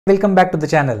Welcome back to the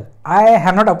channel. I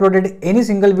have not uploaded any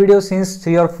single video since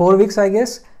 3 or 4 weeks, I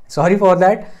guess. Sorry for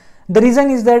that. The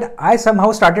reason is that I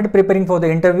somehow started preparing for the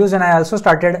interviews and I also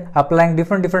started applying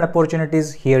different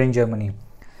opportunities here in Germany.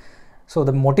 So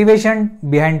the motivation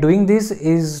behind doing this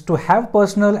is to have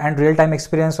personal and real-time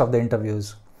experience of the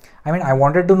interviews. I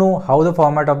wanted to know how the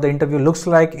format of the interview looks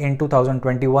like in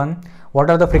 2021, what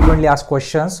are the frequently asked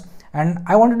questions, and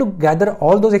I wanted to gather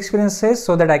all those experiences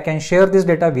so that I can share this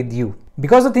data with you.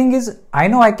 Because the thing is, I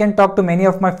know I can talk to many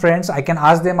of my friends, I can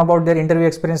ask them about their interview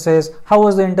experiences, how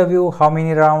was the interview, how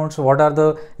many rounds, what are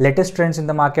the latest trends in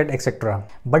the market, etc.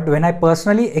 But when I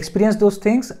personally experience those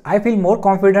things, I feel more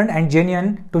confident and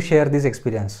genuine to share this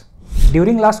experience.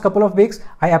 During last couple of weeks,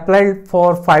 I applied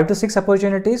for 5 to 6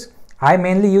 opportunities. I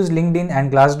mainly use LinkedIn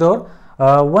and Glassdoor.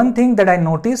 One thing that I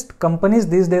noticed, companies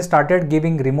these days started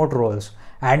giving remote roles,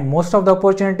 and most of the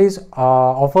opportunities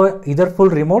offer either full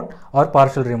remote or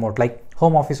partial remote, like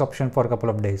home office option for a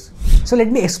couple of days. So let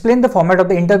me explain the format of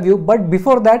the interview, but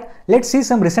before that, let's see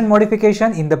some recent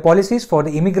modification in the policies for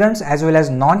the immigrants as well as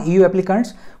non-EU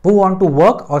applicants who want to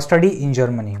work or study in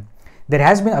Germany. There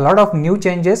has been a lot of new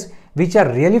changes which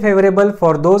are really favorable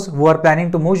for those who are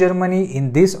planning to move Germany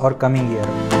in this or coming year.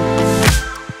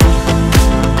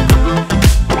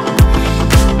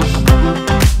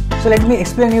 So let me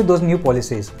explain you those new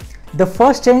policies. The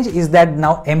first change is that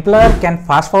now employer can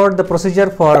fast forward the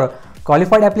procedure for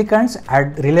qualified applicants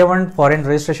at relevant foreign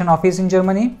registration office in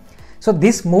Germany. So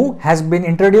this move has been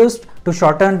introduced to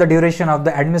shorten the duration of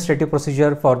the administrative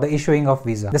procedure for the issuing of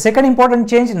visa. The second important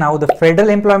change, now the Federal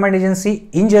Employment Agency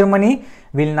in Germany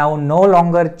will now no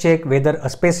longer check whether a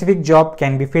specific job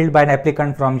can be filled by an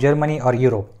applicant from Germany or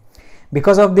Europe.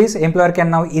 Because of this, employer can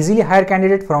now easily hire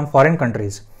candidates from foreign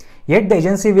countries. Yet the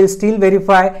agency will still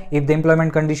verify if the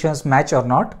employment conditions match or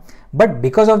not. But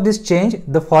because of this change,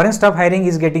 the foreign staff hiring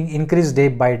is getting increased day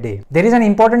by day. There is an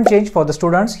important change for the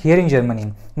students here in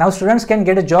Germany. Now students can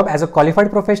get a job as a qualified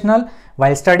professional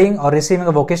while studying or receiving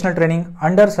a vocational training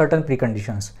under certain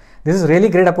preconditions. This is really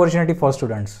great opportunity for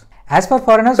students. As for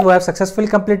foreigners who have successfully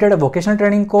completed a vocational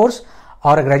training course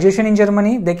or a graduation in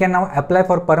Germany, they can now apply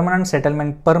for permanent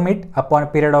settlement permit upon a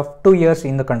period of 2 years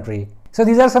in the country. So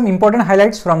these are some important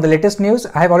highlights from the latest news.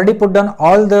 I have already put down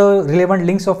all the relevant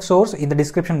links of source in the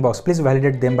description box. Please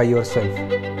validate them by yourself.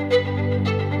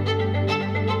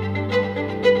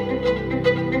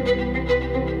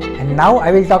 And now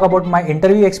I will talk about my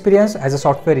interview experience as a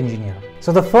software engineer.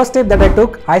 So the first step that I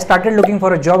took, I started looking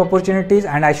for a job opportunities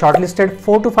and I shortlisted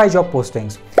 4 to 5 job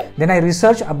postings. Then I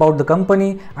researched about the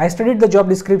company, I studied the job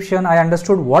description, I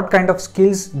understood what kind of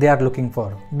skills they are looking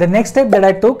for. The next step that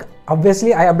I took,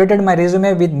 obviously I updated my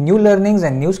resume with new learnings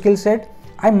and new skill set.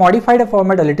 I modified the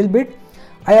format a little bit.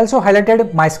 I also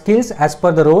highlighted my skills as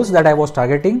per the roles that I was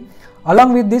targeting.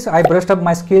 Along with this, I brushed up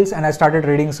my skills and I started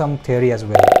reading some theory as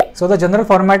well. So the general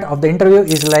format of the interview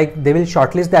is like they will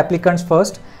shortlist the applicants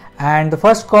first, and the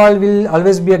first call will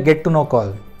always be a get to know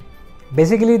call.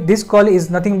 Basically, this call is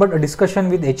nothing but a discussion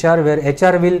with HR where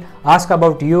HR will ask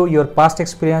about you, your past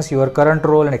experience, your current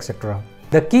role, and etc.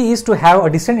 The key is to have a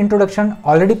decent introduction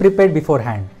already prepared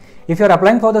beforehand. If you are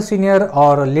applying for the senior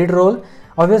or lead role,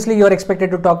 obviously you are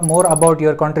expected to talk more about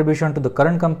your contribution to the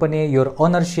current company, your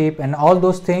ownership, and all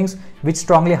those things which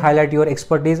strongly highlight your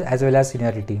expertise as well as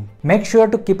seniority. Make sure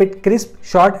to keep it crisp,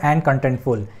 short, and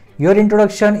contentful. Your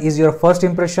introduction is your first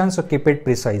impression, so keep it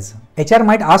precise. HR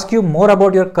might ask you more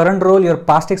about your current role, your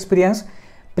past experience.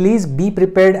 Please be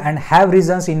prepared and have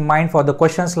reasons in mind for the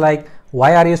questions like,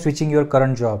 why are you switching your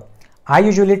current job? I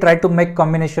usually try to make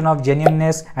combination of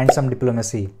genuineness and some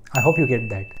diplomacy. I hope you get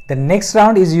that. The next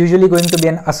round is usually going to be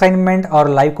an assignment or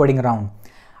live coding round.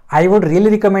 I would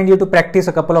really recommend you to practice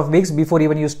a couple of weeks before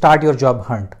even you start your job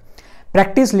hunt.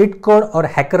 Practice LeetCode or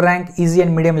HackerRank easy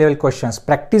and medium level questions.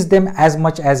 Practice them as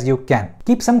much as you can.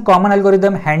 Keep some common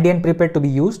algorithm handy and prepared to be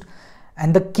used.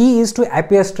 And the key is to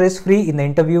appear stress-free in the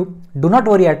interview. Do not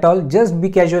worry at all, just be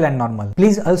casual and normal.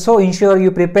 Please also ensure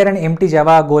you prepare an empty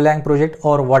Java, Golang project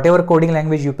or whatever coding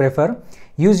language you prefer.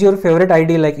 Use your favorite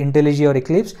IDE like IntelliJ or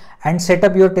Eclipse and set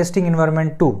up your testing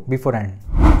environment too beforehand.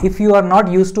 If you are not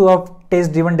used to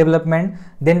test-driven development,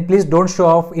 then please don't show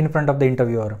off in front of the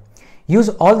interviewer. Use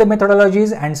all the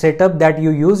methodologies and setup that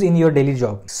you use in your daily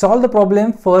job. Solve the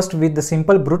problem first with the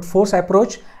simple brute force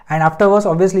approach, and afterwards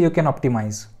obviously you can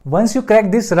optimize. Once you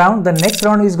crack this round, the next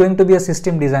round is going to be a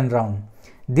system design round.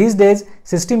 These days,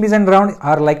 system design rounds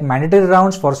are like mandatory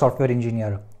rounds for software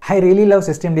engineer. I really love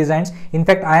system designs. In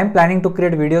fact, I am planning to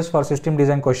create videos for system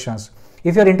design questions.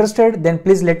 If you are interested, then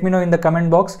please let me know in the comment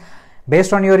box.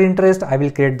 Based on your interest, I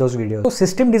will create those videos. So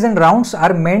system design rounds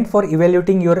are meant for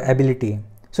evaluating your ability.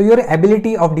 So your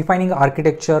ability of defining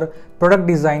architecture, product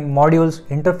design, modules,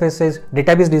 interfaces,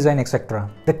 database design, etc.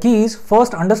 The key is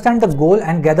first understand the goal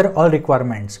and gather all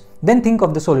requirements. Then think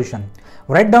of the solution.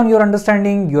 Write down your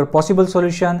understanding, your possible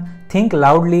solution, think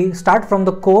loudly, start from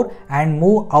the core and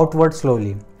move outward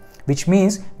slowly. Which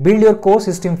means build your core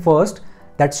system first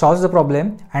that solves the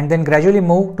problem and then gradually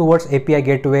move towards API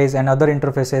gateways and other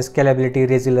interfaces, scalability,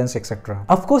 resilience, etc.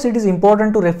 Of course, it is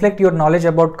important to reflect your knowledge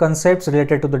about concepts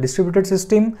related to the distributed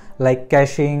system like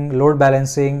caching, load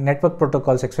balancing, network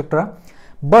protocols, etc.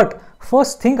 But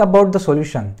first think about the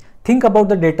solution. Think about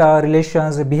the data,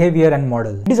 relations, behavior and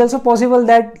model. It is also possible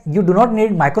that you do not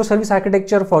need microservice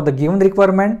architecture for the given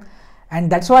requirement, and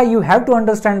that's why you have to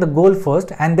understand the goal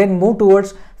first and then move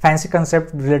towards fancy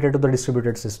concept related to the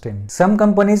distributed system. Some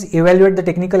companies evaluate the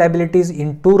technical abilities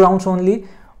in 2 rounds only,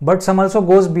 but some also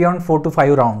goes beyond 4 to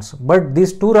 5 rounds. But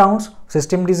these 2 rounds,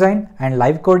 system design and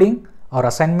live coding or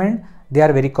assignment, they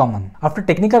are very common. After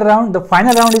technical round, the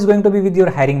final round is going to be with your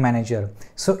hiring manager.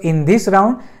 So in this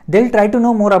round, they'll try to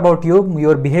know more about you,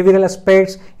 your behavioral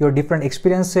aspects, your different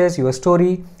experiences, your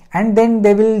story, and then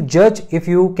they will judge if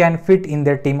you can fit in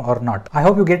their team or not. I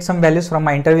hope you get some values from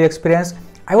my interview experience.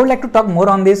 I would like to talk more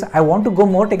on this. I want to go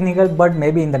more technical, but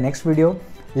maybe in the next video.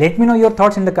 Let me know your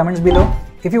thoughts in the comments below.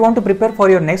 If you want to prepare for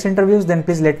your next interviews, then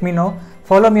please let me know.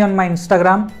 Follow me on my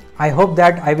Instagram. I hope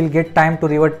that I will get time to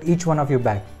revert each one of you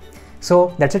back.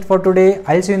 So that's it for today.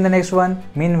 I'll see you in the next one.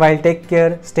 Meanwhile, take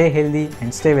care, stay healthy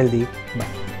and stay wealthy.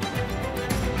 Bye.